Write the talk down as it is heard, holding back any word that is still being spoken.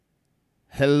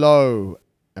Hello,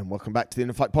 and welcome back to the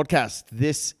Inner Fight Podcast.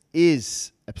 This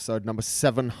is episode number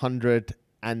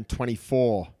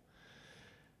 724.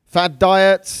 Fad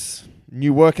diets,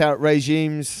 new workout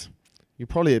regimes. You're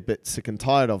probably a bit sick and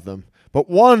tired of them.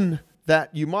 But one that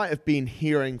you might have been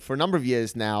hearing for a number of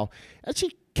years now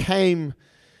actually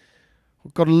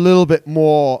got a little bit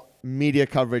more media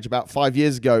coverage about 5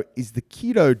 years ago is the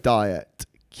keto diet,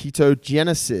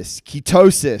 ketogenesis,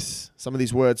 ketosis. Some of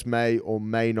these words may or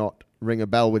may not ring a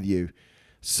bell with you.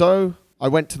 So I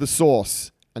went to the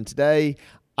source, and today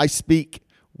I speak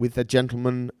with a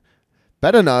gentleman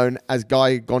better known as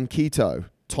Guy Gone Keto,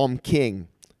 Thom King,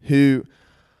 who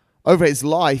over his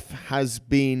life has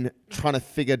been trying to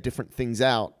figure different things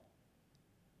out.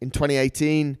 In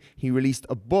 2018, he released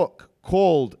a book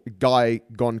called Guy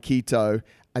Gone Keto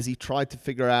as he tried to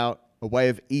figure out a way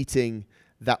of eating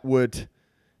that would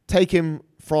take him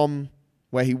from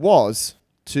where he was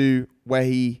to where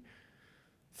he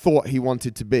thought he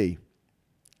wanted to be.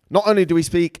 Not only do we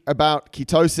speak about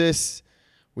ketosis,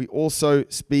 we also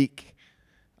speak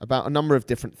about a number of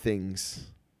different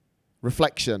things: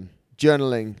 reflection,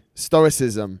 journaling,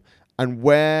 stoicism, and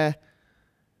where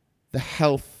the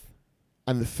health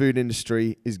and the food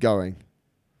industry is going.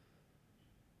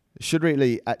 I should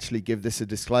really actually give this a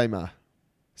disclaimer.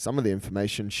 Some of the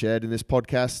information shared in this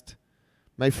podcast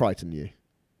may frighten you.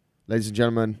 Ladies and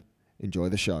gentlemen, enjoy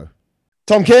the show.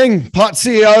 Thom King, part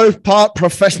CEO, part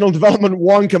professional development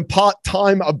wonk, and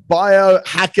part-time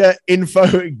biohacker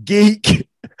info geek,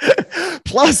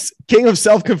 plus king of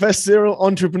self-confessed serial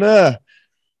entrepreneur.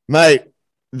 Mate,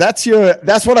 that's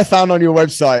what I found on your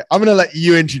website. I'm going to let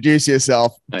you introduce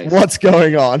yourself. Nice. What's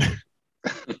going on?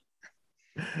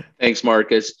 Thanks,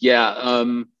 Marcus. Yeah,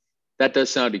 that does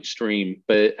sound extreme,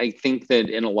 but I think that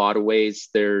in a lot of ways,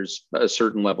 there's a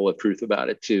certain level of truth about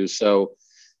it too. So,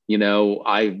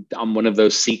 I'm one of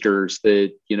those seekers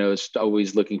that, is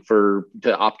always looking to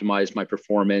optimize my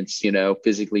performance,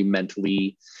 physically,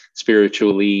 mentally,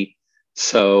 spiritually.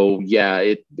 So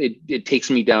yeah, it takes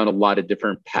me down a lot of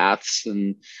different paths,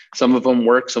 and some of them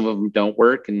work, some of them don't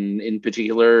work. And in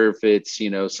particular, if it's,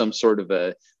 some sort of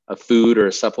a food or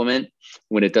a supplement,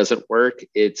 when it doesn't work,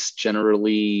 it's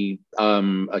generally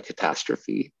a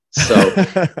catastrophe. So,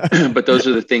 but those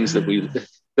are the things that we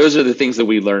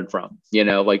learn from,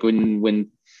 like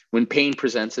when pain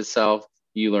presents itself,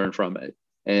 you learn from it.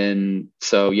 And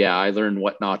so, yeah, I learned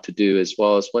what not to do as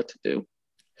well as what to do.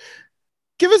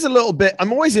 Give us a little bit.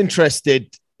 I'm always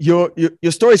interested. Your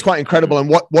story is quite incredible, and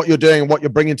what you're doing and what you're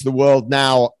bringing to the world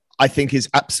now, I think, is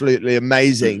absolutely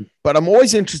amazing. But I'm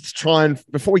always interested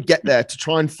before we get there, to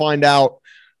try and find out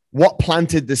what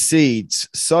planted the seeds.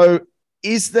 So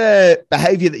is there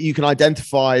behavior that you can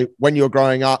identify when you're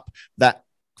growing up that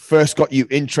first got you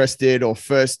interested, or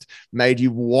first made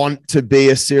you want to be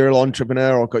a serial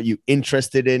entrepreneur, or got you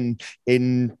interested in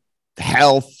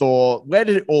health, or where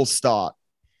did it all start?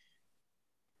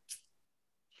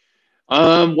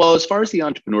 Well, as far as the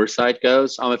entrepreneur side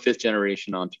goes, I'm a 5th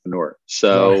generation entrepreneur.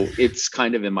 So It's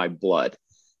kind of in my blood.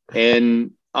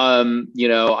 And,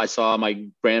 I saw my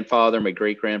grandfather, my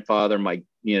great grandfather, my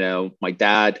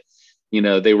dad,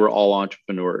 they were all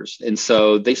entrepreneurs. And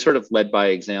so they sort of led by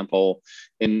example.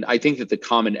 And I think that the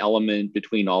common element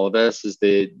between all of us is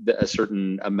a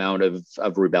certain amount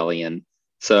of rebellion.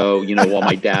 So, while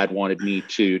my dad wanted me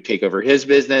to take over his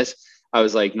business, I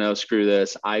was like, no, screw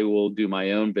this. I will do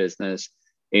my own business.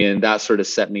 And that sort of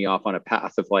set me off on a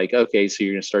path of like, okay, so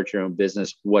you're going to start your own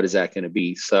business. What is that going to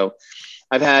be? So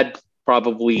I've had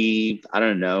probably, 8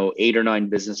 or 9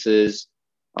 businesses,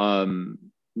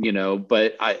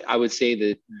 but I would say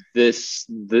that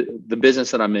the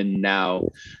business that I'm in now,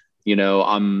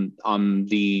 I'm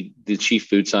the chief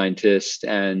food scientist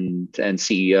and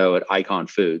CEO at Icon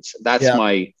Foods.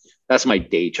 That's my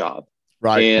day job.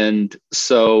 Right. And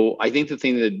so I think the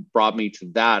thing that brought me to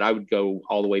that, I would go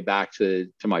all the way back to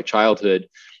my childhood,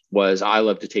 was I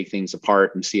love to take things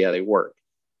apart and see how they work,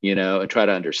 and try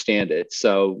to understand it.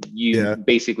 So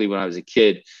basically, when I was a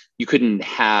kid, you couldn't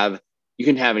have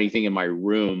anything in my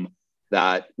room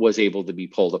that was able to be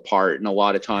pulled apart. And a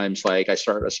lot of times, like, I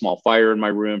started a small fire in my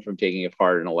room from taking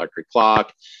apart an electric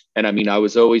clock. And I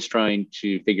was always trying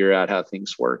to figure out how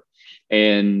things work.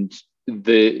 And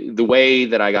the way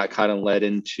that I got kind of led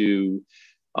into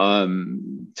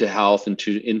to health and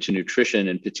into nutrition,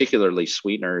 and particularly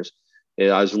sweeteners,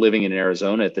 I was living in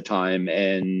Arizona at the time,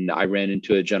 and I ran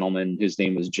into a gentleman whose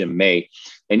name was Jim May,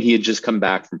 and he had just come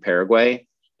back from Paraguay,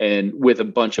 and with a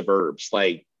bunch of herbs,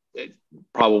 like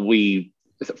probably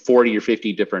 40 or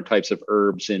 50 different types of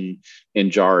herbs in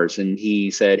jars. And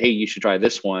he said, hey, you should try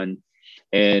this one.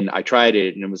 And I tried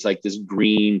it, and it was like this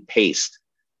green paste.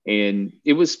 and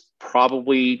it was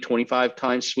probably 25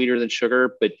 times sweeter than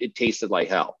sugar, but it tasted like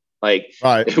hell. Like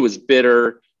Right. it was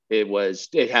bitter.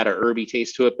 It had a herby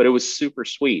taste to it, but it was super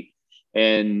sweet.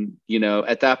 And,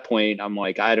 at that point, I'm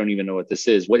like, I don't even know what this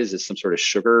is. What is this? Some sort of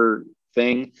sugar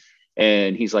thing?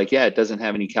 And he's like, yeah, it doesn't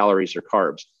have any calories or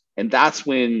carbs. And that's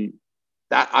when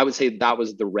I would say that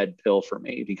was the red pill for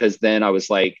me, because then I was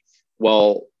like,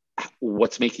 well,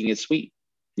 what's making it sweet?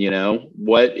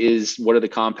 What are the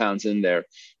compounds in there?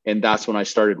 And that's when I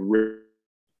started.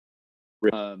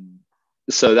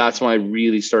 So that's when I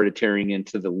really started tearing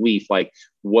into the leaf. Like,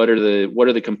 what are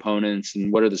the components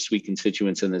and what are the sweet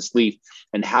constituents in this leaf,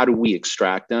 and how do we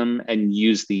extract them and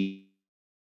use the.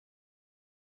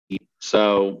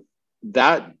 So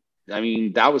that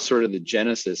was sort of the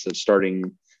genesis of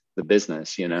starting the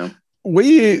business. Were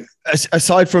you,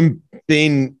 aside from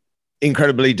being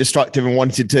incredibly destructive and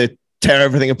wanted to tear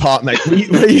everything apart, mate,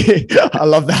 I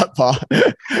love that part.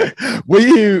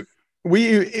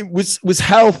 Was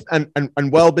health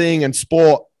and well-being and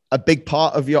sport a big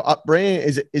part of your upbringing?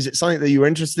 Is it something that you were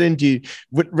interested in?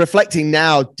 Reflecting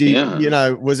now,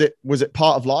 was it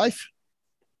part of life?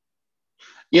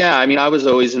 Yeah, I was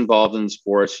always involved in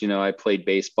sports. I played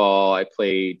baseball, I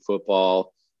played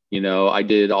football. I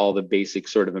did all the basic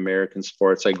sort of American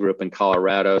sports. I grew up in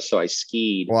Colorado, so I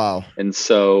skied. Wow. And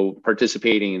so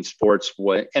participating in sports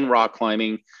and rock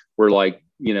climbing were like,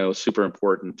 super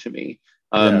important to me.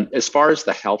 As far as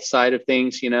the health side of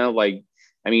things,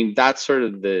 that's sort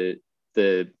of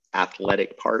the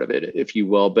athletic part of it, if you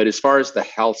will. But as far as the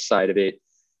health side of it,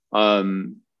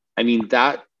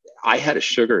 that I had a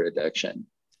sugar addiction.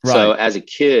 Right. So as a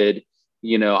kid,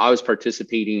 I was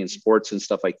participating in sports and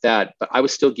stuff like that, but I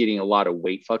was still getting a lot of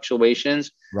weight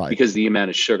fluctuations, right, because of the amount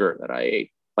of sugar that I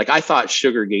ate. Like, I thought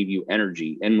sugar gave you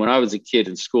energy. And when I was a kid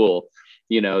in school,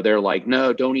 they're like,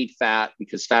 no, don't eat fat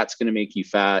because fat's going to make you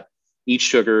fat. Eat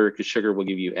sugar because sugar will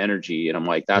give you energy. And I'm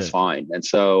like, that's fine. And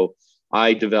so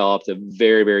I developed a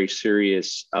very, very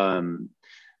serious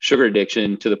sugar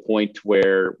addiction, to the point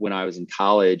where when I was in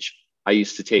college, I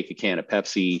used to take a can of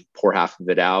Pepsi, pour half of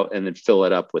it out, and then fill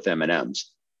it up with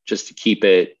M&Ms just to keep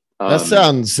it. That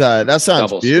sounds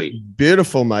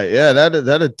beautiful, mate. Yeah,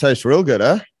 that'd taste real good,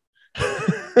 huh?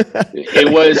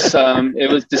 It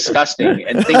was disgusting.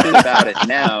 And thinking about it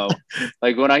now,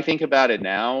 like when I think about it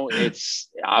now,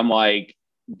 I'm like,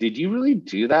 did you really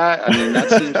do that? That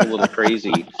seems a little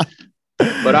crazy.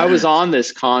 But I was on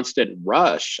this constant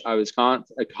rush. I was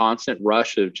a constant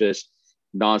rush of just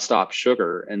nonstop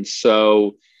sugar. And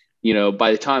so,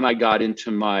 by the time I got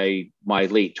into my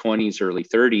late 20s, early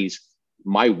 30s,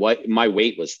 my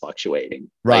weight was fluctuating.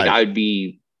 Right. Like, I'd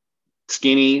be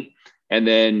skinny, and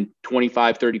then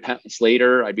 25, 30 pounds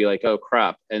later, I'd be like, oh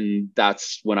crap. And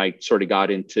that's when I sort of got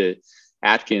into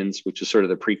Atkins, which is sort of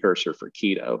the precursor for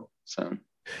keto. So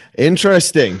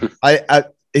interesting.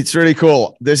 It's really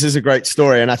cool. This is a great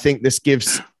story. And I think this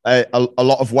gives a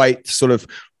lot of weight to sort of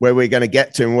where we're going to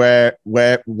get to, and where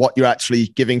what you're actually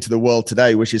giving to the world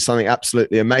today, which is something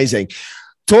absolutely amazing.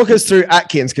 Talk us through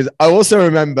Atkins, because I also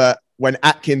remember when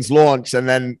Atkins launched, and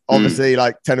then obviously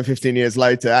like 10 or 15 years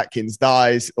later, Atkins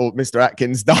dies, or Mr.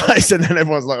 Atkins dies. And then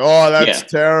everyone's like, oh, that's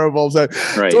terrible. So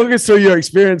talk us through your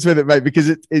experience with it, mate,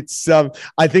 because it's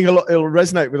I think it'll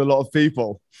resonate with a lot of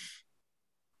people.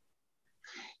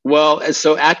 Well,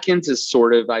 so Atkins is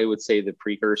sort of, I would say, the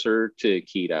precursor to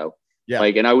keto. Yeah.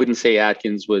 And I wouldn't say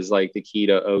Atkins was like the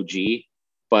keto OG,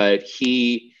 but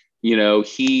he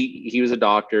was a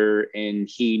doctor, and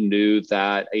he knew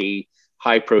that a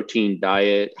high protein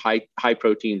diet, high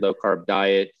protein, low carb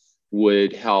diet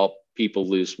would help people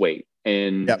lose weight.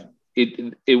 And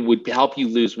it would help you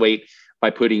lose weight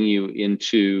by putting you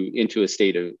into a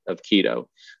state of keto.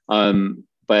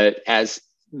 But as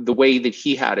the way that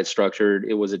he had it structured,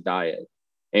 it was a diet,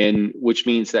 and which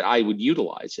means that I would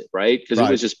utilize it, right? Because it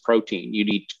was just protein. You'd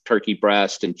eat turkey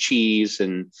breast and cheese,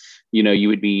 and you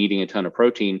would be eating a ton of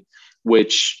protein,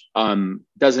 which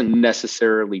doesn't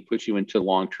necessarily put you into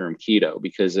long-term keto,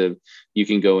 because you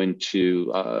can go into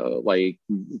like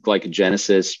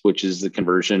glycogenesis, which is the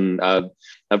conversion of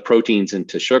proteins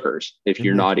into sugars if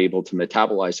you're not able to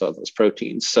metabolize all those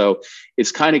proteins. So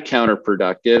it's kind of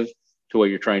counterproductive to what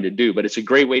you're trying to do, but it's a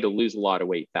great way to lose a lot of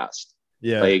weight fast.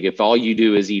 Yeah. Like, if all you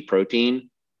do is eat protein,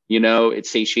 it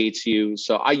satiates you.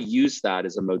 So I use that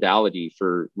as a modality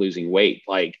for losing weight.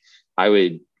 Like, I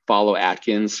would follow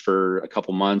Atkins for a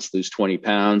couple months, lose 20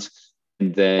 pounds,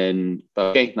 and then,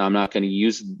 okay, I'm not going to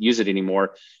use it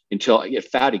anymore until I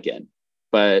get fat again.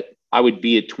 But I would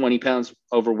be at 20 pounds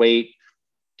overweight,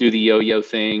 do the yo-yo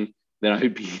thing. Then I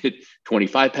would be at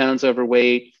 25 pounds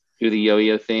overweight, do the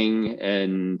yo-yo thing,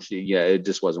 and it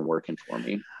just wasn't working for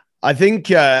me. I think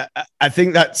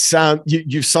that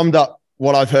you've summed up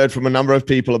what I've heard from a number of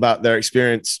people about their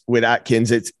experience with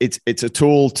Atkins. It's a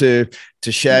tool to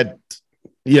shed,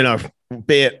 you know,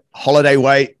 be it holiday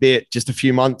weight, be it just a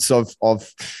few months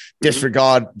of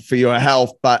disregard for your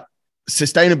health, but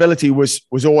sustainability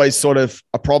was always sort of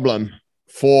a problem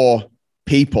for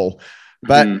people.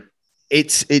 But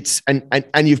it's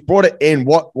and you've brought it in.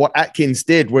 What Atkins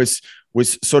did was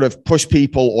sort of push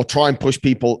people, or try and push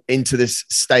people into this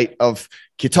state of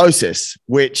ketosis,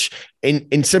 which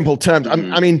in simple terms,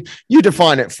 I mean, you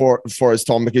define it for us,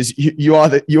 Thom, because you are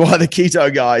the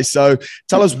keto guy. So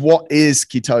tell us, what is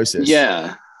ketosis?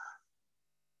 Yeah.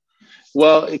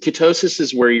 Well, ketosis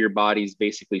is where your body's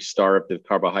basically starved of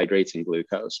carbohydrates and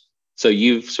glucose. So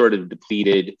you've sort of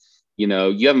depleted, you know,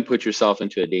 you haven't put yourself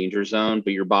into a danger zone,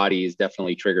 but your body is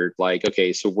definitely triggered. Like,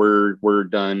 okay, so we're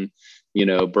done, you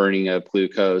know, burning up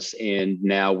glucose, and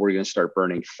now we're going to start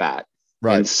burning fat.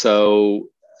 Right. And so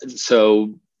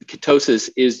ketosis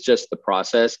is just the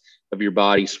process of your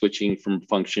body switching from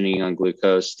functioning on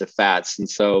glucose to fats. And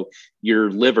so your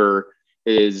liver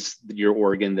is your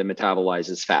organ that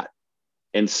metabolizes fat.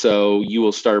 And so you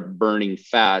will start burning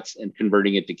fats and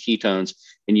converting it to ketones,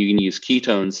 and you can use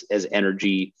ketones as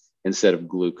energy instead of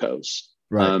glucose.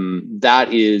 Right.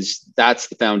 That's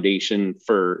the foundation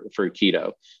for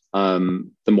keto.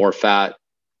 The more fat,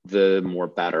 the more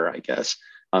better, I guess.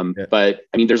 But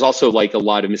I mean, there's also like a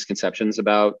lot of misconceptions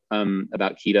about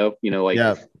keto, you know,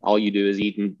 like all you do is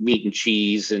eat meat and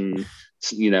cheese and,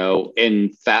 you know,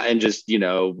 and fat, and just, you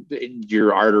know,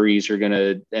 your arteries are going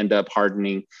to end up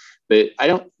hardening. But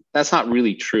that's not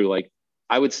really true. Like,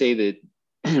 I would say that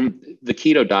the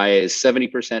keto diet is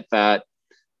 70% fat,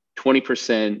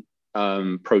 20%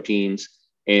 proteins,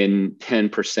 and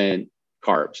 10%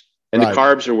 carbs. And the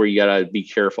carbs are where you got to be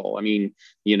careful. I mean,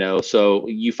 you know, so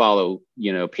you follow,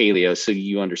 you know, paleo, so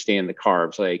you understand the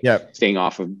carbs, like staying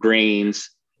off of grains,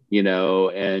 you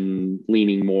know, and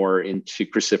leaning more into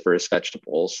cruciferous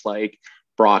vegetables like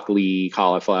broccoli,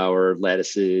 cauliflower,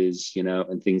 lettuces, you know,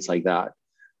 and things like that.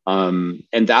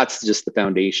 And that's just the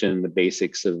foundation, the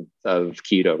basics of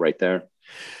keto right there.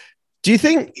 Do you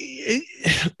think,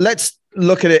 let's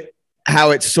look at it,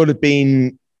 how it's sort of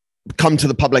been come to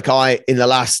the public eye in the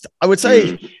last, I would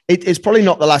say it's probably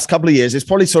not the last couple of years. It's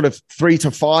probably sort of 3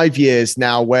 to 5 years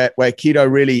now where keto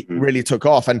really took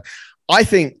off. And I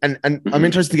think, and I'm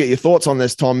interested to get your thoughts on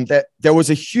this, Thom, that there was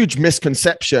a huge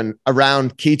misconception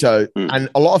around keto, and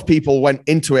a lot of people went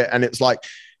into it, and it's like,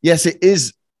 yes, it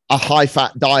is a high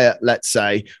fat diet, let's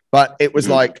say, but it was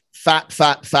like fat.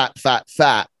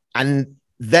 And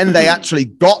then they actually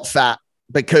got fat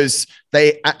because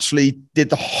they actually did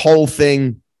the whole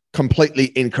thing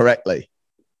completely incorrectly.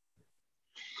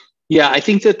 Yeah, I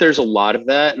think that there's a lot of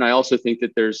that. And I also think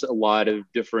that there's a lot of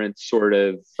different sort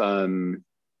of,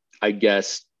 I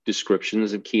guess,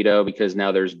 descriptions of keto, because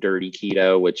now there's dirty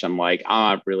keto, which I'm like,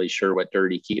 I'm not really sure what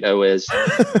dirty keto is.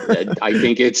 I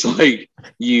think it's like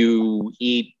you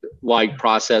eat like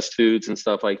processed foods and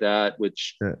stuff like that,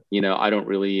 which, you know, I don't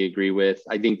really agree with.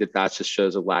 I think that just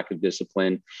shows a lack of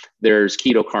discipline. There's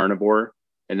keto carnivore,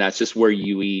 and that's just where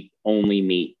you eat only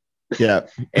meat. Yeah.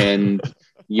 And,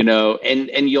 you know,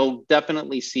 and you'll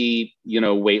definitely see, you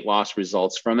know, weight loss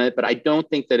results from it, but I don't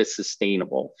think that it's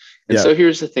sustainable. And so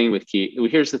here's the thing with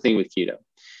keto.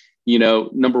 You know,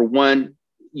 number one,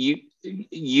 you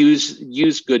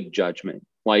use good judgment,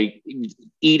 like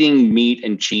eating meat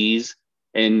and cheese,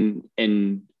 and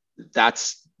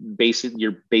that's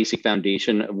your basic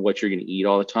foundation of what you're going to eat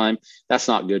all the time. That's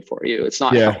not good for you. It's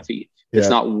not healthy. It's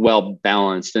not well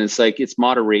balanced. And it's like, it's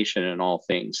moderation in all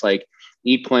things. Like,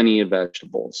 eat plenty of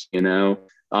vegetables, you know,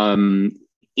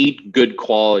 eat good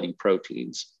quality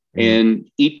proteins, and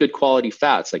eat good quality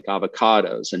fats like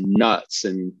avocados and nuts,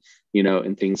 and, you know,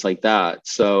 and things like that.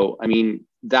 So, I mean,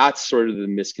 that's sort of the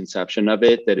misconception of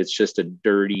it, that it's just a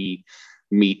dirty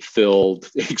meat filled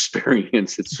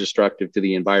experience. It's destructive to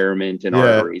the environment and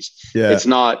arteries. It's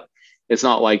not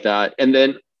like that. And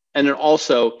then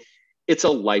also, it's a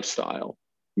lifestyle,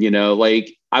 you know,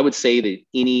 like I would say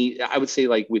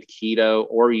like with keto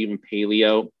or even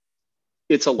paleo,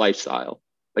 it's a lifestyle.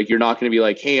 Like, you're not going to be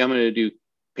like, hey, I'm going to do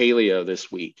paleo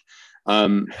this week.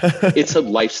 It's a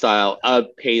lifestyle of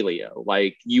paleo.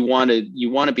 Like, you want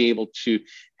to be able to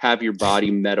have your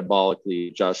body metabolically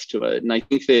adjust to it. And I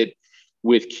think that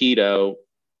with keto,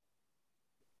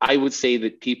 I would say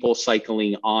that people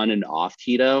cycling on and off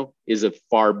keto is a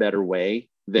far better way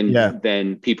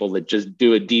than people that just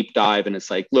do a deep dive. And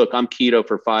it's like, look, I'm keto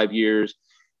for 5 years,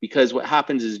 because what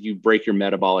happens is you break your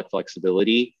metabolic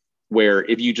flexibility, where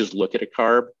if you just look at a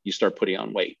carb, you start putting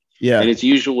on weight. And it's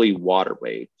usually water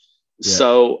weight.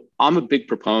 So I'm a big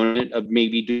proponent of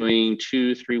maybe doing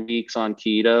 2-3 weeks on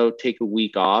keto, take a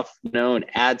week off, and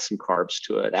add some carbs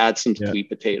to it, add some sweet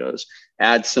potatoes,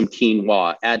 add some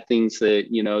quinoa, add things that,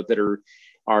 that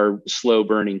are slow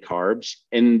burning carbs.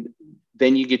 And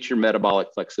then you get your metabolic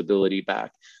flexibility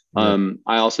back. I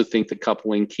also think that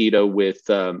coupling keto with,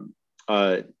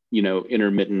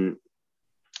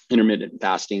 intermittent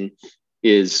fasting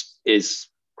is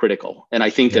critical. And I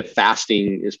think that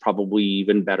fasting is probably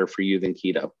even better for you than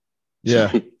keto.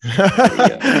 Yeah.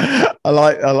 I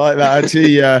like that.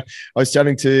 Actually, I was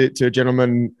chatting to a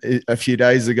gentleman a few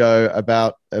days ago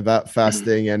about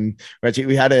fasting, and actually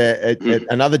we had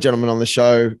another gentleman on the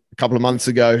show a couple of months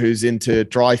ago who's into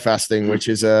dry fasting, which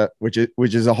is a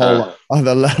whole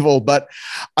other level. But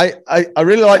I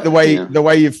really like the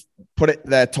way you've put it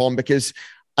there, Thom, because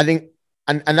I think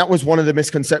and that was one of the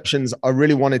misconceptions I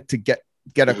really wanted to get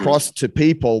across to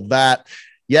people, that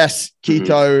yes,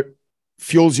 keto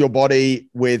fuels your body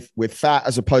with fat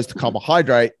as opposed to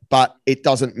carbohydrate, but it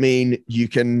doesn't mean you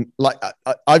can, like,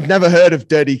 I've never heard of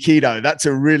dirty keto. That's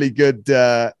a really good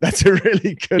term.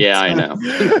 I know.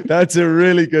 That's a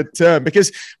really good term,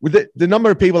 because with the number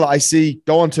of people that I see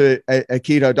go onto a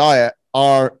keto diet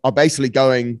are basically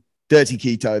going dirty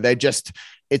keto.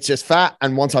 It's just fat.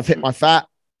 And once I've hit my fat,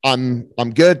 I'm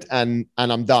good and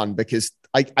I'm done, because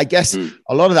I guess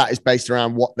a lot of that is based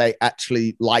around what they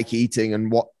actually like eating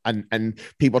and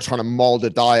people trying to mold a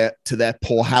diet to their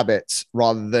poor habits,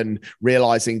 rather than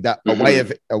realizing that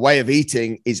a way of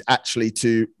eating is actually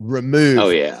to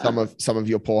remove some of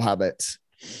your poor habits.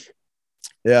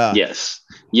 Yeah. Yes.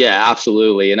 Yeah,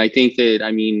 absolutely. And I think that,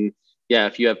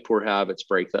 if you have poor habits,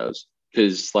 break those,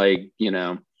 because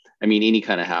any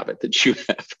kind of habit that you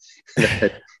have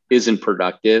that isn't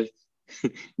productive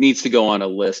needs to go on a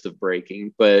list of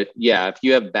breaking. But yeah, if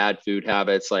you have bad food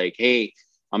habits, like, hey,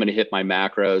 I'm going to hit my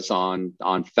macros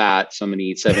on fat, so I'm going to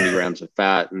eat 70 grams of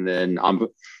fat, and then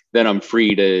I'm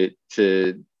free to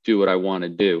do what I want to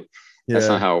do. That's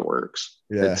not how it works.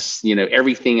 It's,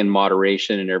 everything in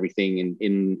moderation and everything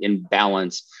in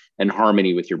balance and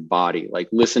harmony with your body. Like,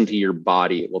 listen to your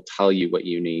body. It will tell you what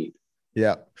you need.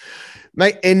 Yeah.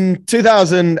 Mate, in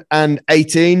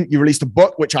 2018, you released a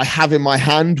book, which I have in my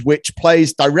hand, which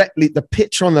plays directly, the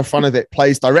picture on the front of it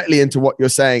plays directly into what you're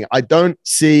saying. I don't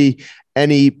see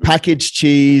any packaged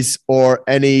cheese or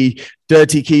any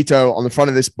dirty keto on the front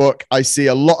of this book. I see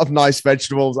a lot of nice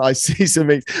vegetables. I see some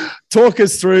meat. Talk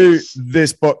us through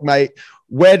this book, mate.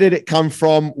 Where did it come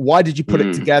from? Why did you put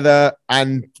it together?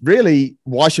 And really,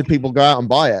 why should people go out and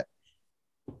buy it?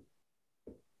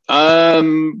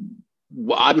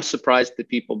 Well, I'm surprised that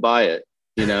people buy it.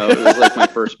 It was like my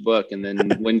first book. And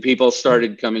then when people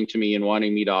started coming to me and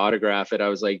wanting me to autograph it, I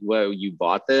was like, whoa, you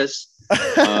bought this?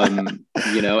 And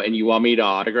you want me to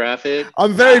autograph it?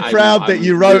 I'm very proud that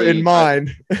you wrote in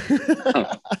mine.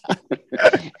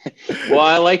 Well,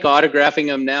 I like autographing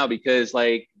them now because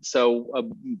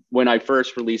when I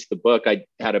first released the book, I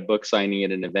had a book signing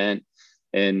at an event,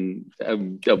 and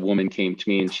a woman came to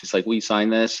me and she's like, will you sign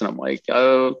this? And I'm like,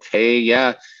 okay,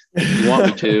 yeah. You want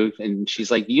me to? And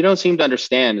she's like, you don't seem to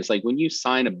understand. It's like, when you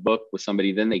sign a book with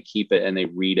somebody, then they keep it and they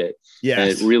read it. Yes. And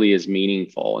it really is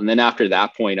meaningful. And then after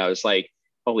that point, I was like,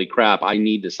 holy crap, I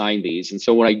need to sign these. And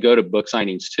so when I go to book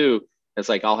signings too, it's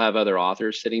like, I'll have other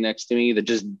authors sitting next to me that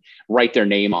just write their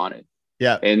name on it.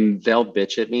 Yeah. And they'll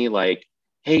bitch at me like,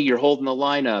 hey, you're holding the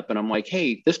line up. And I'm like,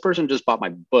 hey, this person just bought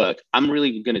my book. I'm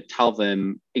really going to tell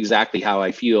them exactly how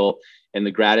I feel and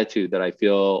the gratitude that I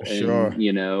feel,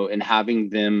 and having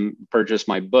them purchase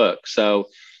my book. So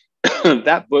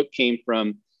that book came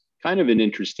from kind of an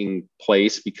interesting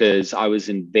place, because I was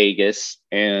in Vegas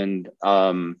and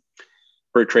for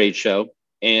a trade show,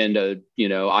 and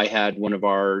I had one of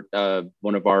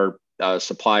our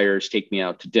suppliers take me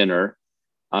out to dinner,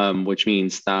 which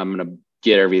means that I'm going to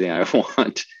get everything I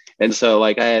want. And so,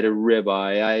 like, I had a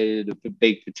ribeye, I had a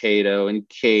baked potato and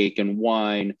cake and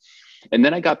wine. And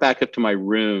then I got back up to my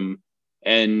room,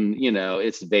 and,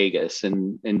 it's Vegas,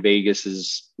 and Vegas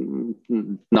is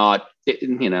not,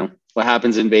 what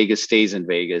happens in Vegas stays in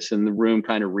Vegas. And the room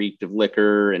kind of reeked of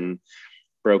liquor and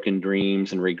broken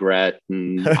dreams and regret.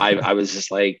 And I was just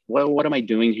like, well, what am I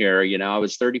doing here? I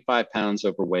was 35 pounds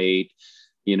overweight,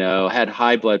 had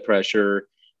high blood pressure.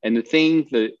 And the thing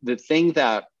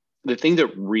that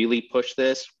really pushed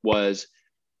this was,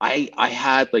 I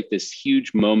had like this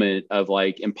huge moment of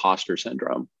like imposter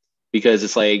syndrome, because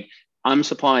it's like, I'm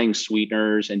supplying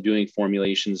sweeteners and doing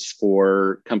formulations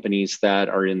for companies that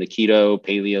are in the keto,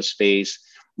 paleo space,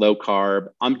 low carb.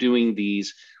 I'm doing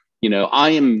these,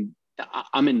 I'm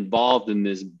involved in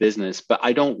this business, but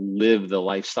I don't live the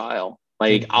lifestyle.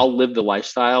 Like Mm. I'll live the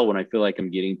lifestyle when I feel like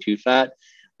I'm getting too fat.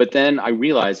 But then I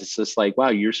realize it's just like, wow,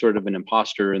 you're sort of an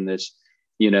imposter in this,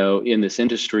 in this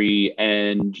industry,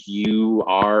 and you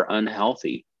are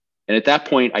unhealthy. And at that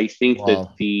point, I think that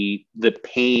Wow. the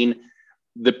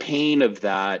pain of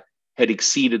that had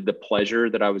exceeded the pleasure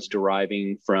that I was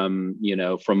deriving from,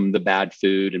 from the bad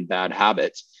food and bad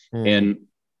habits. Mm. And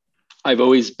I've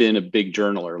always been a big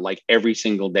journaler. Like every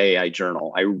single day I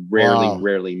journal. I rarely, Wow.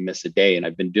 rarely miss a day. And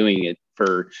I've been doing it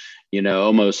for,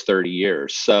 almost 30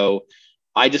 years. So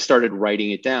I just started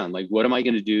writing it down. Like, what am I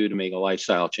going to do to make a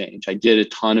lifestyle change? I did a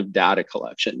ton of data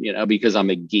collection, because I'm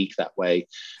a geek that way.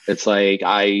 It's like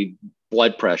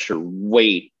blood pressure,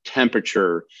 weight,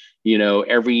 temperature,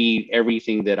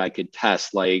 everything that I could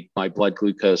test, like my blood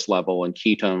glucose level and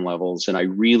ketone levels. And I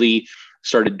really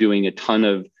started doing a ton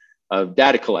of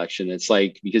data collection. It's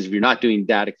like, because if you're not doing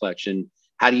data collection,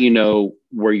 how do you know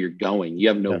where you're going? You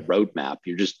have no Yeah, roadmap.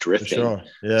 You're just for drifting. sure.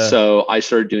 Yeah. So I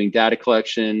started doing data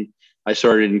collection. I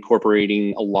started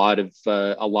incorporating a lot of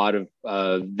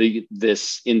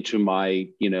this into my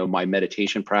my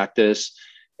meditation practice,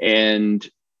 and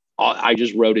I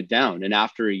just wrote it down. And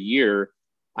after a year,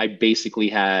 I basically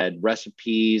had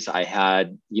recipes. I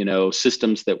had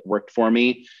systems that worked for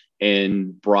me,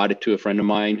 and brought it to a friend of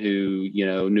mine who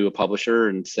knew a publisher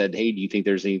and said, "Hey, do you think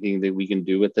there's anything that we can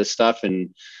do with this stuff?"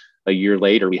 And a year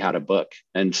later, we had a book.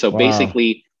 And so Wow.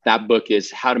 basically, that book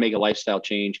is how to make a lifestyle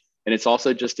change. And it's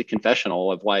also just a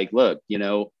confessional of like, look,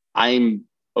 I'm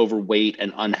overweight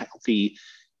and unhealthy.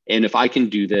 And if I can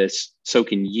do this, so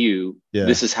can you. Yeah.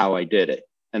 This is how I did it.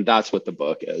 And that's what the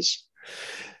book is.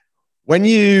 When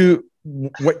you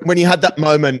had that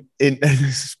moment in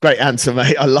great answer,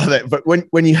 mate. I love it. But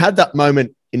when you had that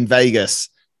moment in Vegas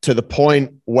to the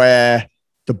point where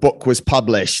the book was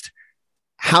published,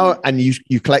 how, and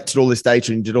you collected all this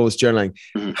data and did all this journaling,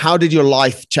 Mhm. how did your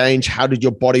life change? How did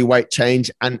your body weight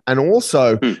change? And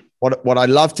also Mhm. what I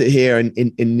love to hear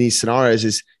in these scenarios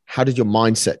is how did your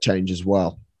mindset change as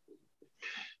well?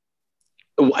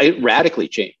 It radically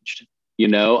changed.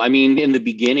 I mean, in the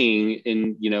beginning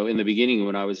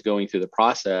when I was going through the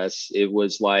process, it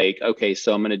was like, okay,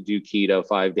 so I'm going to do keto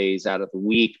 5 days out of the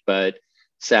week, but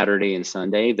Saturday and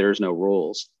Sunday there's no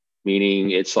rules, meaning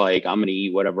it's like I'm going to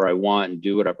eat whatever I want and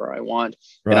do whatever I want.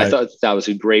 And I Right. thought that was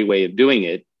a great way of doing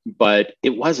it, but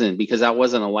it wasn't, because that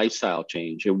wasn't a lifestyle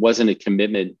change. It wasn't a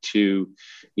commitment to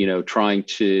trying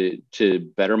to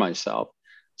better myself.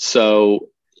 So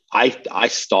I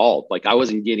stalled. Like I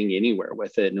wasn't getting anywhere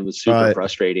with it, and it was super Right.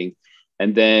 frustrating.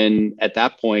 And then at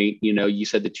that point, you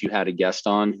said that you had a guest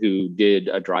on who did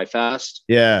a dry fast.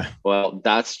 Yeah. Well,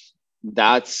 that's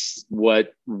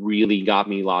what really got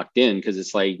me locked in, because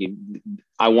it's like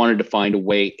I wanted to find a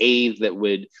way that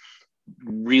would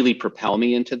really propel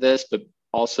me into this, but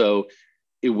also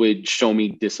it would show me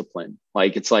discipline.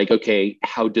 Like it's like, okay,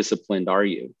 how disciplined are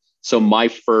you? So my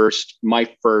first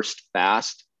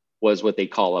fast was what they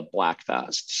call a black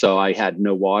fast. So I had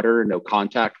no water, no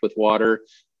contact with water,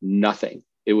 nothing.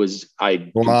 It was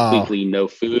I Wow. completely no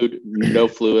food, no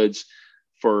fluids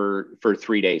for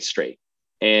 3 days straight.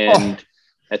 Oh. And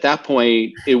at that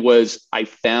point, it was I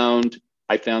found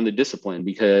the discipline,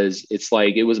 because it's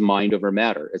like it was mind over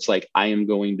matter. It's like I am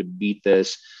going to beat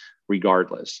this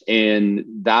regardless. And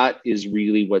that is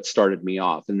really what started me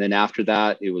off. And then after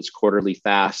that, it was quarterly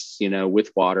fasts,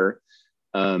 with water,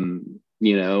 and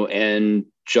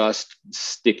just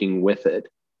sticking with it.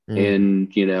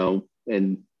 Mm.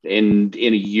 And, and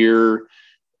in a year,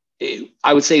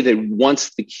 I would say that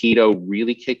once the keto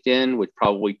really kicked in, which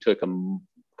probably took a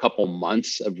couple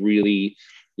months of really,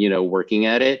 working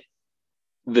at it,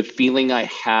 the feeling I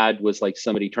had was like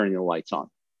somebody turning the lights on,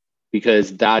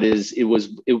 because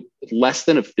it less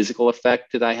than a physical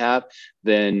effect that I have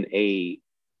than a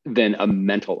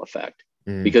mental effect,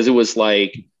 Mm. because it was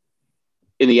like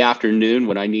in the afternoon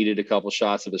when I needed a couple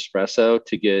shots of espresso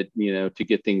to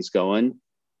get things going,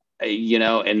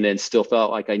 and then still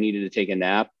felt like I needed to take a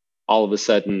nap. All of a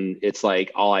sudden, it's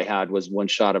like all I had was one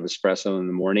shot of espresso in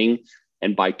the morning.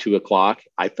 And by 2 o'clock,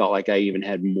 I felt like I even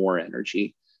had more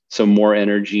energy. So more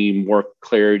energy, more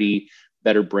clarity,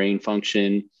 better brain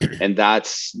function. And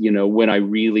that's, when I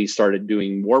really started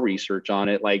doing more research on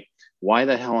it, like, why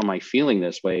the hell am I feeling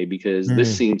this way? Because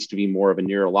this Mm. seems to be more of a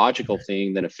neurological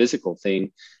thing than a physical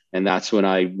thing. And that's when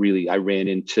I ran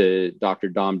into Dr.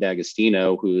 Dom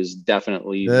D'Agostino, who is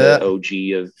definitely the Yeah.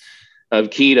 OG of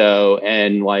keto,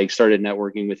 and like started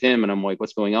networking with him. And I'm like,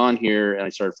 what's going on here? And I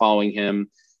started following him.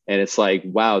 And it's like,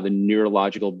 wow, the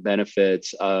neurological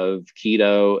benefits of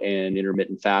keto and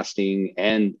intermittent fasting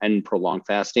and prolonged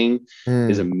fasting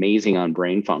is Mm. amazing on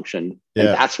brain function. And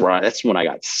Yeah. that's when I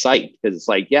got psyched, because it's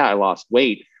like, yeah, I lost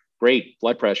weight. Great.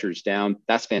 Blood pressure's down.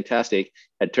 That's fantastic.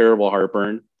 Had terrible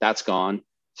heartburn. That's gone.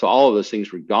 So all of those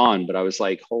things were gone, but I was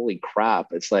like, holy crap.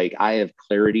 It's like, I have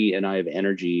clarity and I have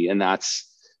energy, and that's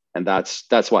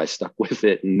why I stuck with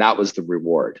it. And that was the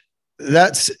reward.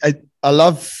 I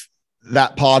love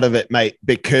that part of it, mate,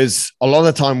 because a lot of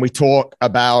the time we talk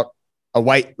about a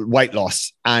weight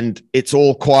loss, and it's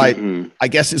all quite, I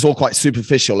guess it's all quite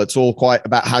superficial. It's all quite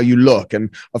about how you look.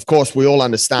 And of course we all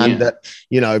understand that,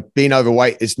 being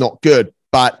overweight is not good,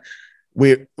 but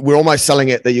we're almost selling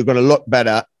it that you're going to look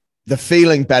better, the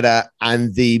feeling better,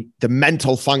 and the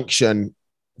mental function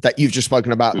that you've just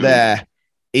spoken about there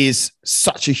is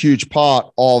such a huge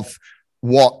part of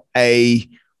what any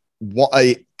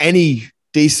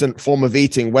decent form of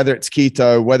eating, whether it's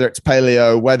keto, whether it's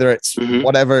paleo, whether it's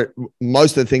whatever,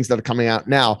 most of the things that are coming out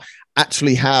now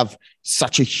actually have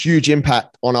such a huge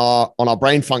impact on our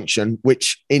brain function,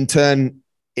 which in turn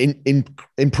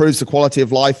improves the quality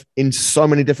of life in so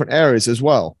many different areas as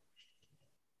well.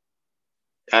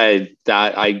 I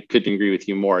couldn't agree with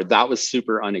you more. That was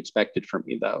super unexpected for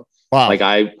me, though. Wow. Like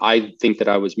I think that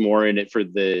I was more in it for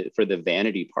the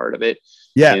vanity part of it.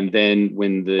 Yeah. And then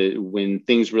when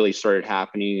things really started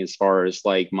happening as far as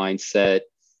like mindset,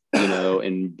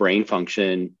 and brain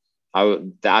function,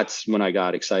 that's when I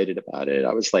got excited about it.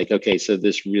 I was like, okay, so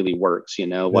this really works,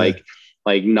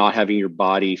 like not having your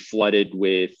body flooded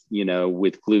with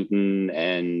gluten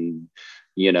and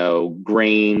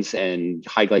grains and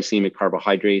high glycemic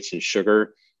carbohydrates and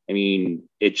sugar. I mean,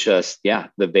 it just,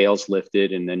 the veil's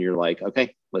lifted, and then you're like,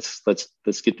 okay, let's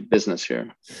get to business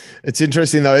here. It's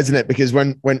interesting though, isn't it? Because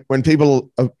when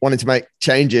people are wanting to make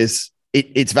changes,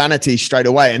 it's vanity straight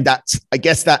away. And I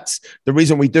guess that's the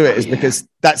reason we do it, is because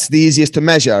that's the easiest to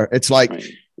measure. It's like,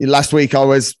 last week I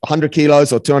was 100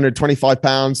 kilos or 225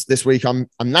 pounds. This week I'm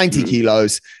 90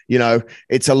 kilos.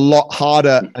 It's a lot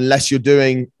harder unless you're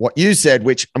doing what you said,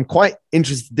 which I'm quite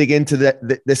interested to dig into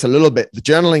this a little bit, the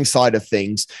journaling side of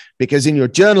things, because in your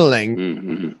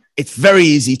journaling, it's very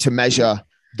easy to measure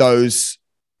those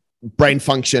brain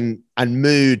function and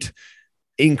mood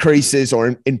increases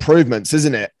or improvements,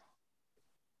 isn't it?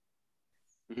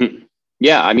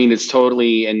 Yeah. I mean, it's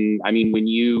totally, and I mean, when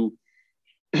you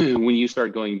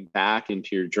start going back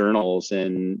into your journals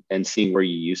and seeing where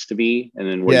you used to be and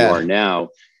then where you are now.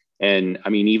 And I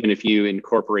mean, even if you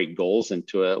incorporate goals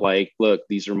into it, like, look,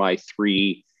 these are my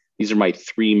three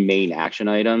main action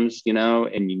items,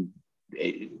 and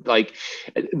like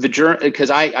the journal, because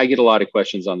I get a lot of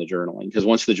questions on the journaling, because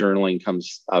once the journaling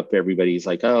comes up, everybody's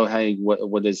like, oh, hey,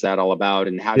 what is that all about?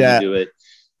 And how do you do it?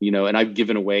 And I've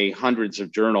given away hundreds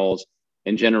of journals.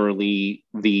 And generally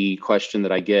the question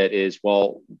that I get is,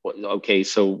 well, okay,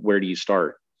 so where do you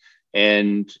start?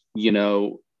 And,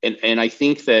 and I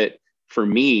think that for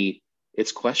me,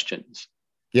 it's questions.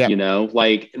 Yeah.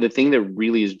 Like the thing that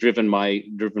really has driven my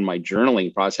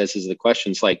journaling process is the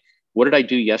questions like, what did I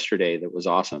do yesterday that was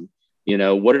awesome?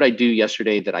 What did I do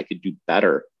yesterday that I could do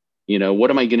better? What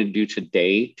am I going to do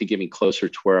today to get me closer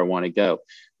to where I want to go?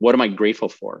 What am I grateful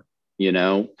for?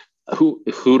 Who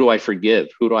do I forgive?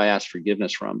 Who do I ask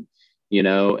forgiveness from?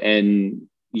 And,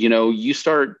 you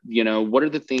start, what are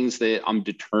the things that I'm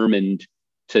determined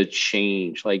to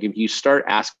change? Like if you start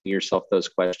asking yourself those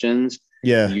questions,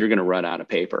 you're going to run out of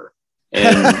paper.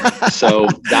 And so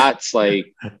that's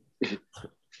like,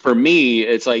 for me,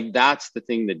 it's like, that's the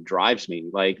thing that drives me.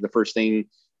 Like the first thing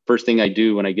I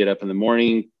do when I get up in the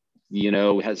morning,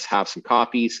 have some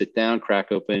coffee, sit down,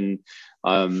 crack open,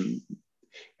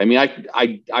 I mean,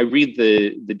 I read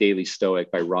the Daily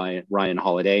Stoic by Ryan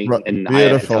Holiday, and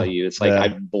I tell you, it's like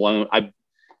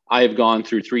I have gone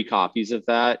through 3 copies of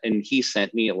that, and he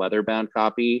sent me a leather-bound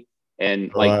copy,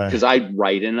 and like because I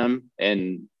write in them,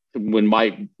 and when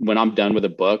I'm done with a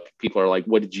book, people are like,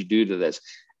 "What did you do to this?"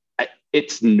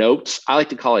 It's notes. I like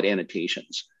to call it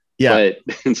annotations. But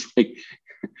it's like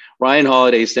Ryan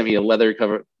Holiday sent me a leather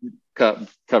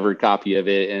covered copy of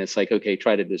it, and it's like, okay,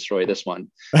 try to destroy this one.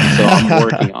 So I'm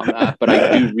working on that, but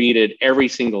I do read it every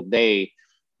single day,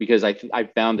 because I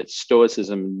found that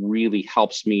stoicism really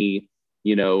helps me.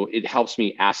 It helps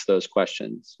me ask those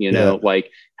questions,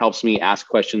 like helps me ask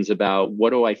questions about, what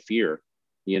do I fear,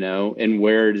 and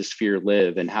where does fear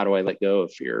live, and how do I let go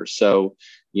of fear? So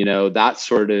that's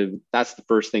the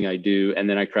first thing I do. And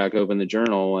then I crack open the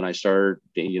journal and I start,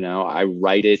 I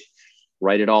write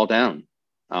it all down.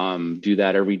 Do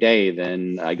that every day.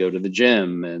 Then I go to the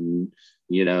gym and,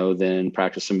 then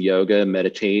practice some yoga,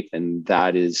 meditate. And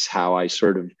that is how I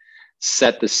sort of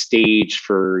set the stage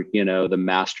for, the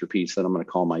masterpiece that I'm going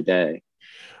to call my day.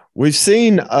 We've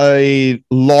seen a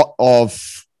lot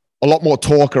more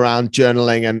talk around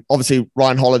journaling, and obviously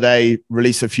Ryan Holiday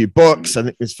released a few books. I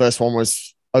think his first one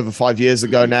was over 5 years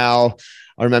ago now.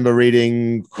 I remember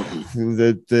reading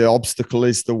the Obstacle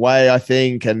is the Way, I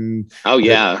think. And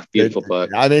beautiful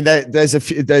book. I mean, I think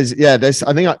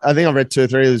I've read 2 or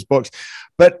 3 of those books,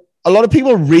 but a lot of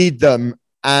people read them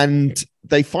and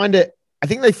they find it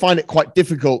quite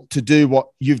difficult to do what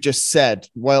you've just said.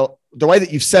 Well, the way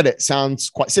that you've said it sounds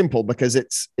quite simple, because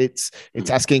it's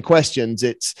asking questions.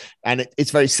 It's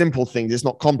very simple things. It's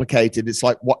not complicated. It's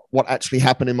like what actually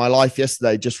happened in my life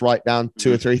yesterday. Just write down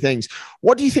 2 or 3 things.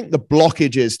 What do you think the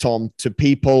blockage is, Thom, to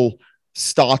people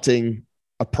starting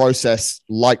a process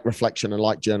like reflection and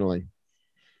like journaling?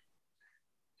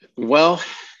 Well,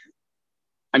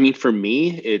 I mean, for me,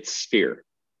 it's fear.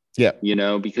 Yeah.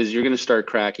 Because you're going to start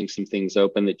cracking some things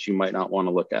open that you might not want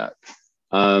to look at.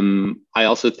 I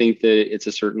also think that it's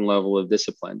a certain level of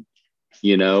discipline.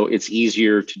 It's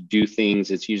easier to do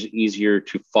things. It's easier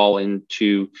to fall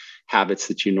into habits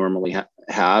that you normally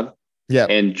have,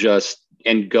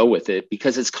 and go with it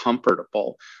because it's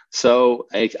comfortable. So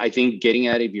I think getting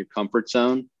out of your comfort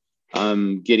zone,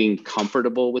 getting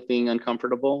comfortable with being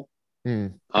uncomfortable.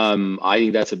 I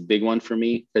think that's a big one for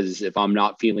me, because if I'm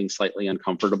not feeling slightly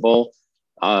uncomfortable,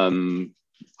 I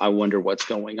wonder what's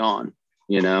going on,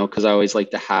 because I always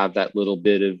like to have that little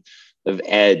bit of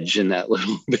edge and that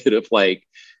little bit of like,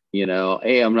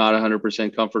 hey, I'm not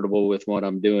 100% comfortable with what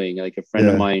I'm doing. Like a friend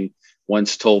of mine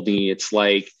once told me, it's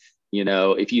like,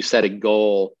 if you set a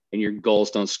goal and your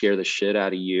goals don't scare the shit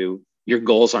out of you, your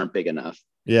goals aren't big enough.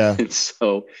 Yeah. And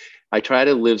so I try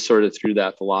to live sort of through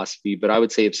that philosophy. But I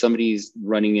would say if somebody's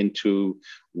running into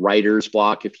writer's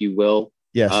block, if you will,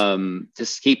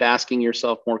 just keep asking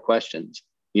yourself more questions.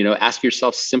 Ask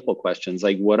yourself simple questions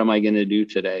like, what am I going to do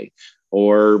today?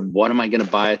 Or what am I going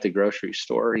to buy at the grocery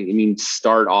store? I mean,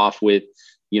 start off with,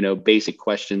 basic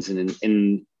questions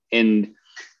and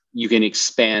you can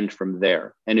expand from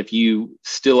there. And if you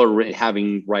still are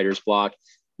having writer's block,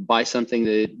 buy something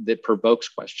that provokes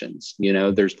questions.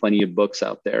 There's plenty of books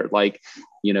out there. Like,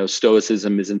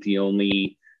 stoicism isn't the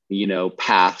only,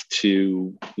 path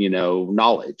to,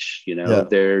 knowledge.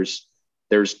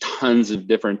 There's tons of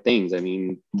different things. I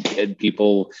mean,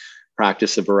 people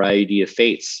practice a variety of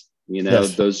faiths.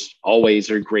 Those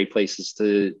always are great places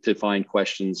to find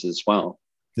questions as well.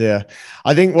 Yeah.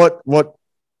 I think what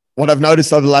I've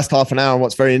noticed over the last half an hour, and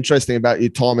what's very interesting about you,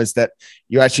 Thom, is that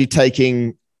you're actually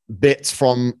taking bits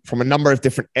from a number of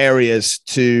different areas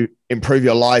to improve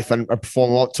your life and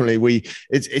perform optimally.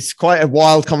 It's quite a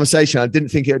wild conversation. I didn't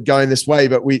think it would go in this way,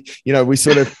 but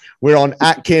we're on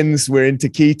Atkins, we're into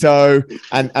keto,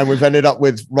 and we've ended up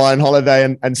with Ryan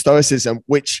Holiday and stoicism,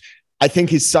 which I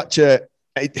think is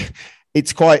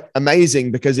it's quite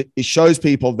amazing, because it shows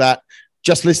people that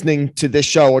just listening to this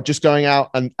show or just going out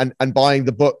and buying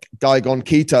the book Guy Gone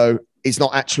Keto is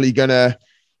not going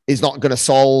to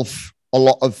solve a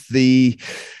lot of the,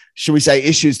 should we say,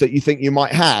 issues that you think you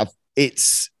might have.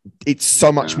 It's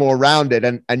so much more rounded,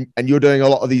 and you're doing a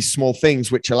lot of these small things,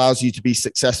 which allows you to be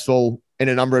successful in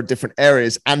a number of different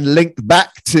areas, and link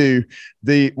back to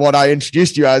what I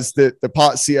introduced you as, the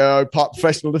part COO, part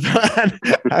professional development,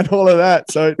 and all of that.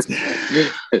 So it's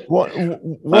the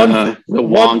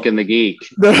wonk and the geek.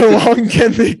 The wonk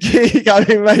and the geek. I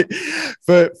mean, mate,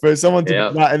 for someone to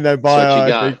put that in their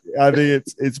bio, I think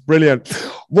it's brilliant.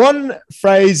 One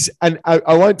phrase, and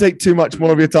I won't take too much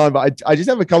more of your time, but I just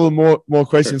have a couple more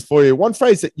questions for you. One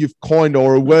phrase that you've coined,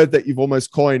 or a word that you've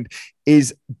almost coined,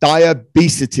 is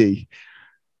diabesity.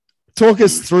 Talk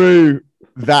us through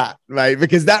that, mate,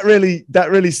 because that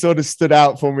really sort of stood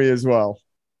out for me as well.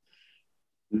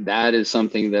 That is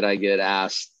something that I get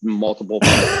asked multiple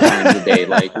times a day.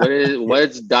 Like,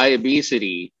 what's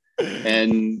diabesity?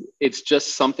 And it's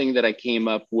just something that I came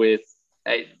up with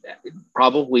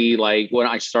probably like when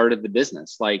I started the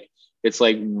business. Like, it's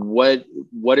like, what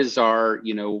is our,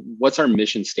 what's our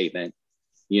mission statement?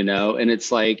 And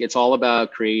it's like, it's all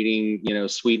about creating,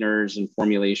 sweeteners and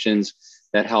formulations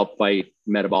that help fight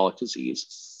metabolic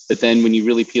disease. But then when you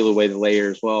really peel away the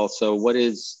layers, well, so what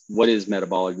is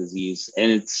metabolic disease? And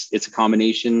it's a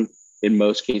combination in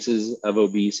most cases of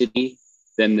obesity.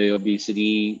 Then the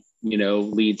obesity,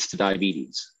 leads to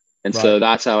diabetes. And so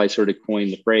that's how I sort of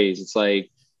coined the phrase. It's like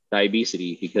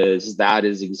diabesity, because that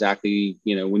is exactly,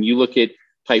 when you look at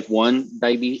type 1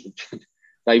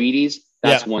 diabetes,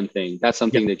 that's one thing. That's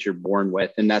something that you're born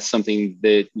with. And that's something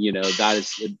that, that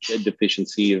is a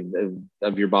deficiency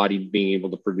of your body being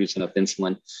able to produce enough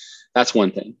insulin. That's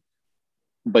one thing.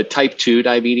 but type 2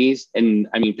 diabetes, and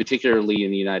I mean, particularly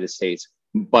in the United States.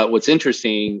 But what's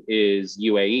interesting is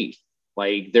UAE,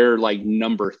 like they're like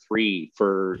number 3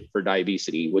 for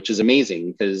diabetes, which is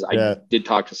amazing because I did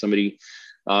talk to somebody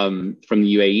from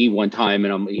the UAE one time,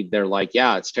 and they're like,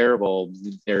 yeah, it's terrible.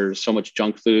 There's so much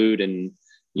junk food, and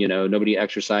nobody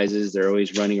exercises. They're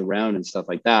always running around and stuff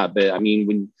like that. But I mean,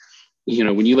 when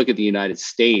you look at the United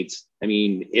States, I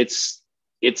mean, it's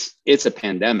a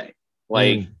pandemic.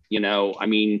 Like, I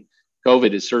mean,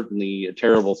 COVID is certainly a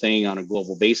terrible thing on a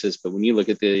global basis, but when you look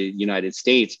at the United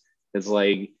States, it's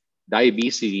like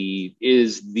diabetes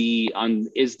is the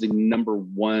number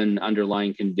one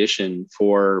underlying condition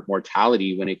for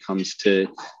mortality when it comes to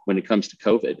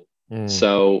COVID.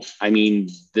 So, I mean,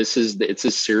 it's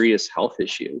a serious health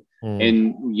issue.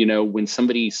 And, when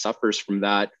somebody suffers from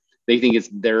that, they think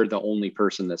they're the only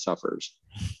person that suffers,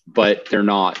 but they're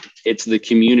not. It's the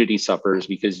community suffers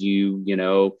because you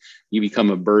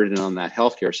become a burden on that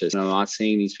healthcare system. I'm not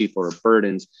saying these people are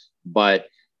burdens, but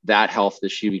that health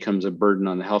issue becomes a burden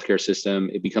on the healthcare system.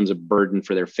 It becomes a burden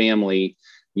for their family,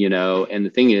 and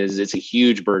the thing is, it's a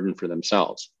huge burden for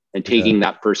themselves. And taking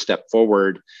that first step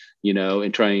forward,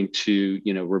 and trying to,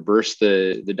 reverse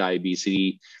the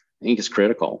diabetes, I think is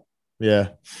critical. Yeah.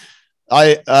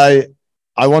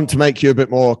 I want to make you a bit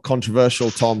more controversial,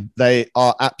 Thom. They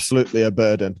are absolutely a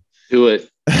burden. Do it.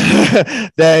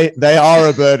 they are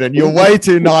a burden. You're way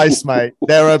too nice, mate.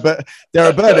 They're a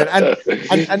burden, and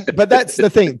but that's the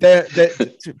thing. They're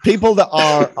people that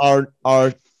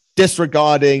are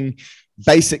disregarding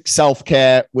basic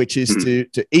self-care, which is to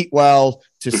eat well,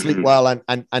 to sleep well,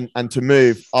 and to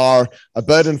move, are a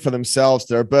burden for themselves.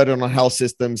 They're a burden on health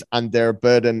systems, and they're a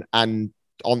burden on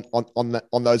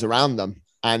those around them.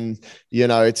 And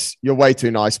you're way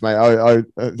too nice, mate.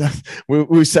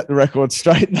 We set the record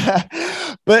straight there.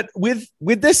 But with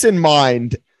this in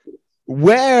mind,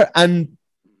 and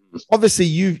obviously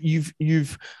you've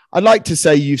I'd like to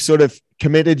say you've sort of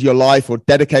committed your life or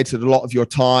dedicated a lot of your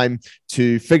time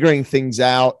to figuring things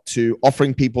out, to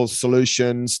offering people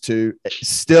solutions, to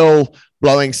still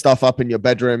blowing stuff up in your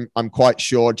bedroom. I'm quite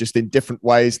sure, just in different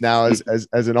ways now as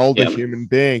an older human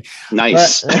being.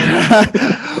 Nice.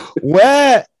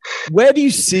 Where do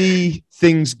you see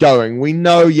things going? We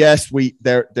know, yes,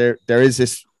 there is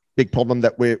this big problem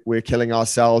that we're killing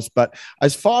ourselves, but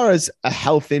as far as a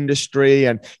health industry,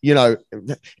 and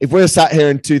if we're sat here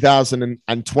in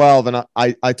 2012 and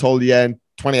I told you in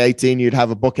 2018 you'd have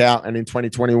a book out, and in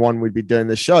 2021 we'd be doing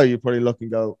the show, you'd probably look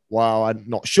and go, wow, I'm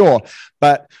not sure.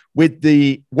 But with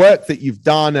the work that you've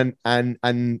done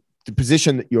and the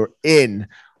position that you're in,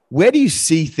 where do you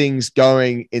see things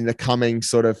going in the coming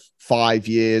sort of 5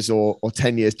 years or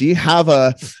 10 years? Do you have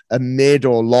a mid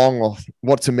or long, or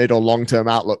what's a mid or long-term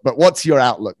outlook? But what's your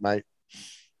outlook, mate?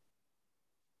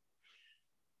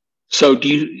 So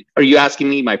are you asking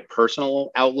me my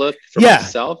personal outlook for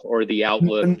myself, or the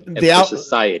outlook for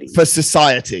society? For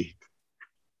society.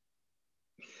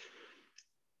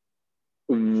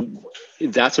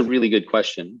 That's a really good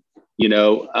question.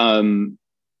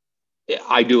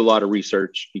 I do a lot of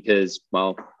research because,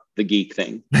 well, the geek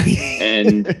thing.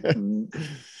 And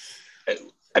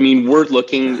I mean, we're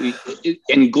looking,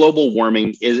 and global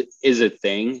warming is a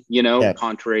thing,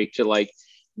 contrary to like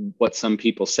what some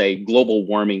people say. Global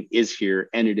warming is here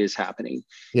and it is happening.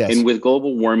 Yes. And with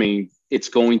global warming, it's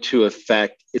going to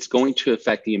affect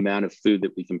the amount of food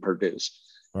that we can produce.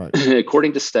 Right.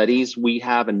 According to studies, there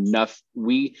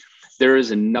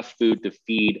is enough food to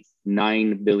feed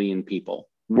 9 billion people.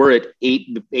 We're at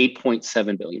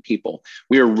 8.7 billion people.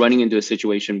 We are running into a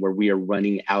situation where we are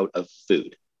running out of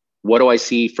food. What do I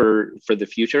see for the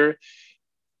future?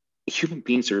 Human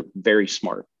beings are very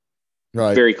smart,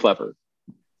 right? Very clever.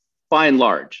 By and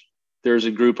large, there's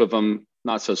a group of them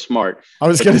not so smart. I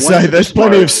was going to say there's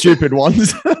plenty of stupid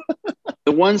ones.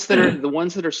 The ones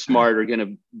that are smart are going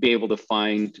to be able to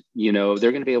find, they're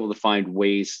going to be able to find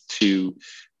ways to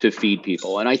feed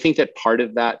people. And I think that part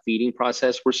of that feeding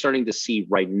process, we're starting to see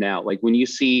right now, like when you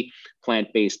see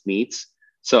plant-based meats.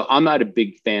 So I'm not a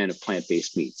big fan of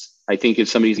plant-based meats. I think if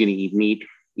somebody's going to eat meat,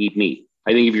 eat meat.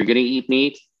 I think if you're going to eat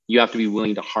meat, you have to be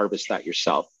willing to harvest that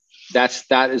yourself.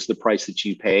 That is the price that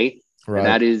you pay. Right. And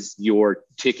that is your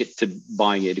ticket to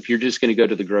buying it. If you're just going to go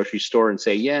to the grocery store and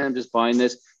say, yeah, I'm just buying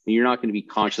this, and you're not going to be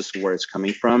conscious of where it's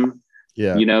coming from,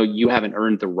 you haven't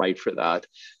earned the right for that.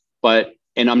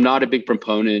 And I'm not a big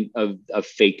proponent of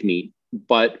fake meat,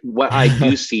 but what I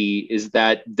do see is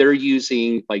that they're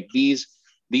using like these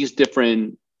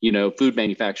different, food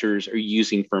manufacturers are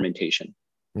using fermentation,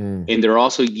 and they're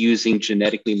also using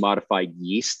genetically modified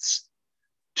yeasts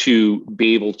to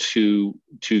be able to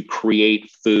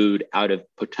create food out of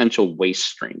potential waste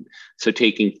stream. So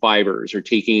taking fibers or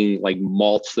taking like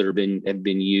malts that have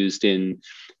been used in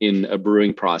a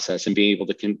brewing process and being able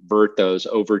to convert those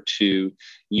over to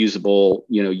usable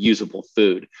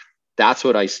food. That's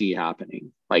what I see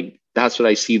happening. Like that's what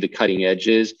I see the cutting edge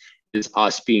is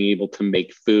us being able to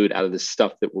make food out of the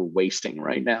stuff that we're wasting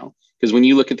right now. Because when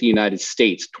you look at the United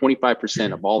States,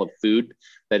 25% of all the food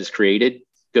that is created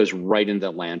goes right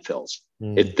into landfills.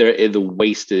 The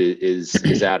waste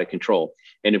is out of control.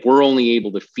 And if we're only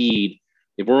able to feed,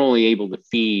 9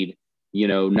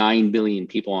 billion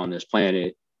people on this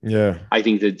planet, I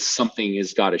think that something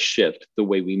has got to shift the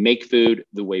way we make food,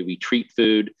 the way we treat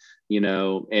food,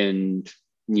 and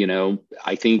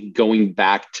I think going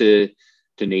back to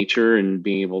nature and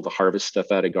being able to harvest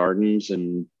stuff out of gardens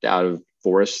and out of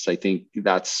forests, I think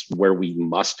that's where we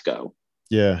must go.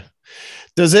 Yeah.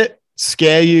 Does it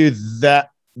scare you that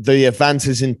the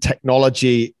advances in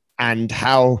technology and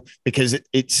how, because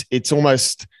it's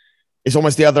almost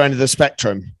the other end of the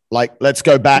spectrum. Like, let's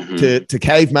go back to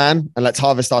caveman and let's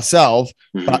harvest ourselves.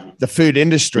 But the food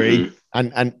industry,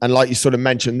 and like you sort of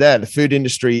mentioned there, the food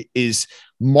industry is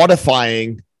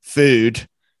modifying food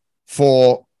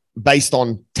based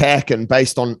on tech and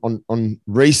based on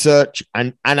research.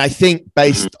 And I think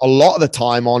based a lot of the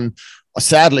time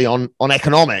sadly on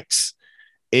economics.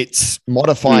 It's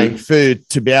modifying food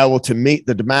to be able to meet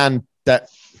the demand that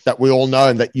we all know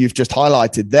and that you've just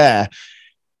highlighted there.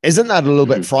 Isn't that a little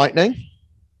bit frightening?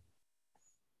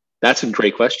 That's a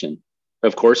great question.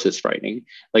 Of course it's frightening.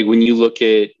 Like when you look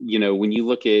at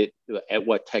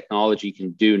what technology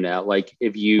can do now, like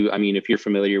if you're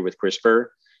familiar with CRISPR,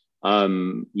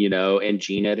 and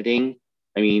gene editing,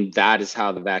 I mean, that is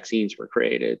how the vaccines were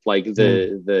created. Like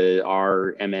the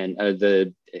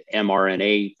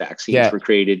mRNA vaccines were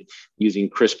created using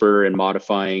CRISPR and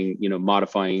modifying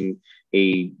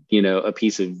a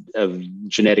piece of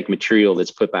genetic material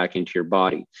that's put back into your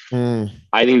body.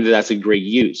 I think that's a great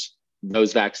use.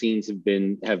 Those vaccines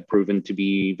have proven to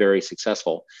be very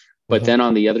successful. But then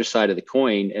on the other side of the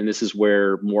coin, and this is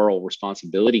where moral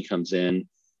responsibility comes in,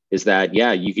 is that,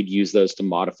 you could use those to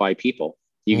modify people.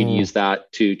 You could use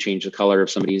that to change the color of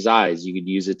somebody's eyes. You could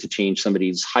use it to change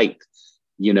somebody's height.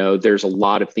 There's a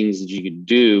lot of things that you could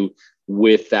do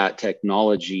with that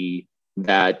technology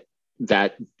that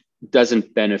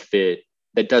doesn't benefit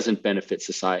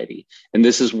society. And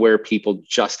this is where people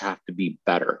just have to be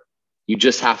better. You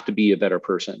just have to be a better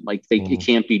person. Like it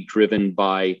can't be driven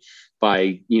by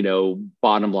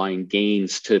bottom line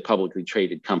gains to publicly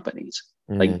traded companies.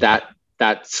 Like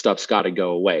that stuff's got to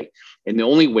go away. And the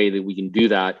only way that we can do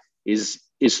that is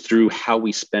through how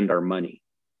we spend our money,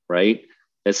 right?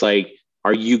 It's like,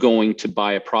 are you going to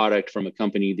buy a product from a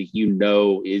company that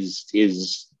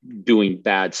is doing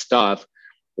bad stuff,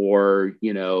 or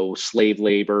slave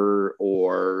labor,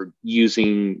 or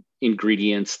using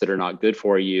ingredients that are not good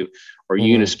for you? Or are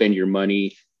you going to spend your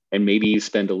money, and maybe you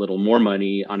spend a little more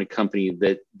money on a company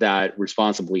that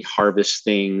responsibly harvests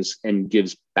things and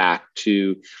gives back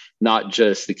to not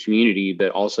just the community,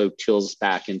 but also tills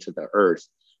back into the earth?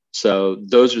 So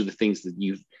those are the things that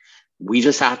we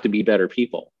just have to be better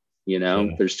people.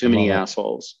 There's too many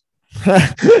assholes.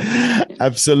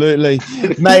 Absolutely.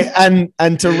 Mate.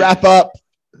 And to wrap up,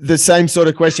 the same sort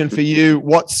of question for you.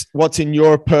 What's in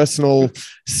your personal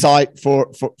sight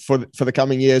for the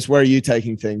coming years? Where are you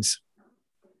taking things?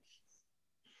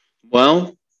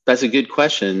 Well, that's a good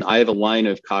question. I have a line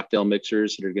of cocktail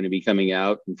mixers that are going to be coming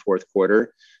out in fourth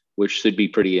quarter, which should be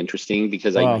pretty interesting,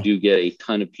 because I do get a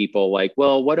ton of people like,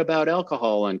 well, what about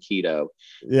alcohol on keto?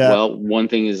 Well, one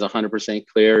thing is 100%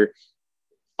 clear: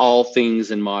 all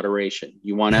things in moderation.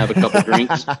 You want to have a couple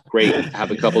drinks? Great.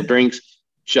 Have a couple drinks.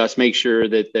 Just make sure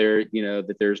that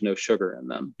that there's no sugar in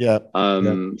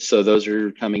them. So those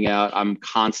are coming out. I'm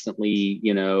constantly,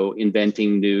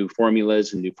 inventing new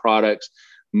formulas and new products,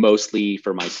 mostly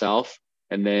for myself.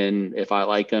 And then if I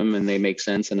like them and they make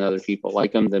sense and other people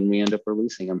like them, then we end up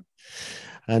releasing them.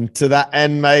 And to that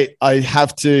end, mate, I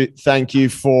have to thank you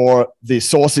for the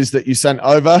sources that you sent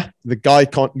over, the Guy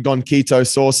Gone Keto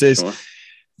sources. Sure.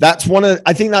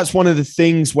 I think that's one of the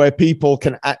things where people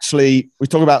can actually, we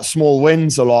talk about small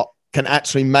wins a lot, can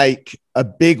actually make a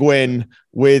big win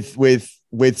with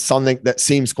something that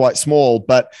seems quite small,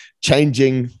 but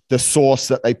changing the sauce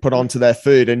that they put onto their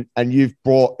food. And you've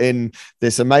brought in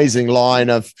this amazing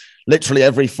line of literally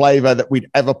every flavor that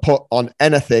we'd ever put on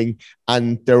anything,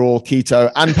 and they're all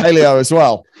keto and paleo as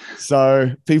well.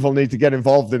 So people need to get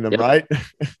involved in them, right?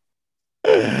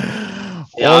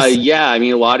 I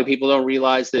mean, a lot of people don't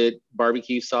realize that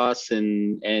barbecue sauce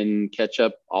and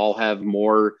ketchup all have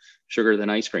more sugar than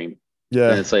ice cream.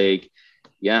 Yeah. And it's like,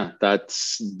 yeah,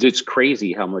 it's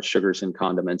crazy how much sugar's in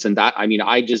condiments. And that, I mean,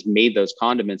 I just made those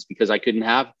condiments because I couldn't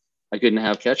have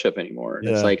ketchup anymore. And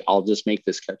it's Yeah. like, I'll just make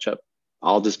this ketchup.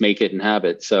 I'll just make it and have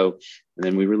it. So, and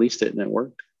then we released it and it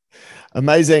worked.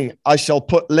 Amazing. I shall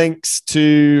put links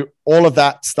to all of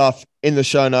that stuff in the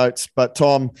show notes. But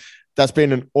Thom, that's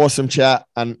been an awesome chat,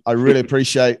 and I really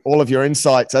appreciate all of your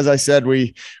insights. As I said,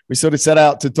 we sort of set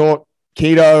out to talk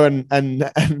keto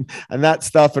and that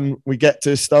stuff, and we get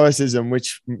to stoicism,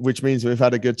 which means we've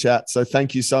had a good chat. So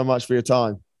thank you so much for your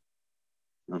time.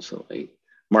 Absolutely.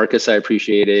 Marcus, I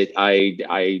appreciate it.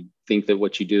 I think that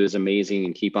what you do is amazing,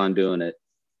 and keep on doing it.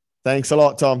 Thanks a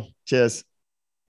lot, Thom. Cheers.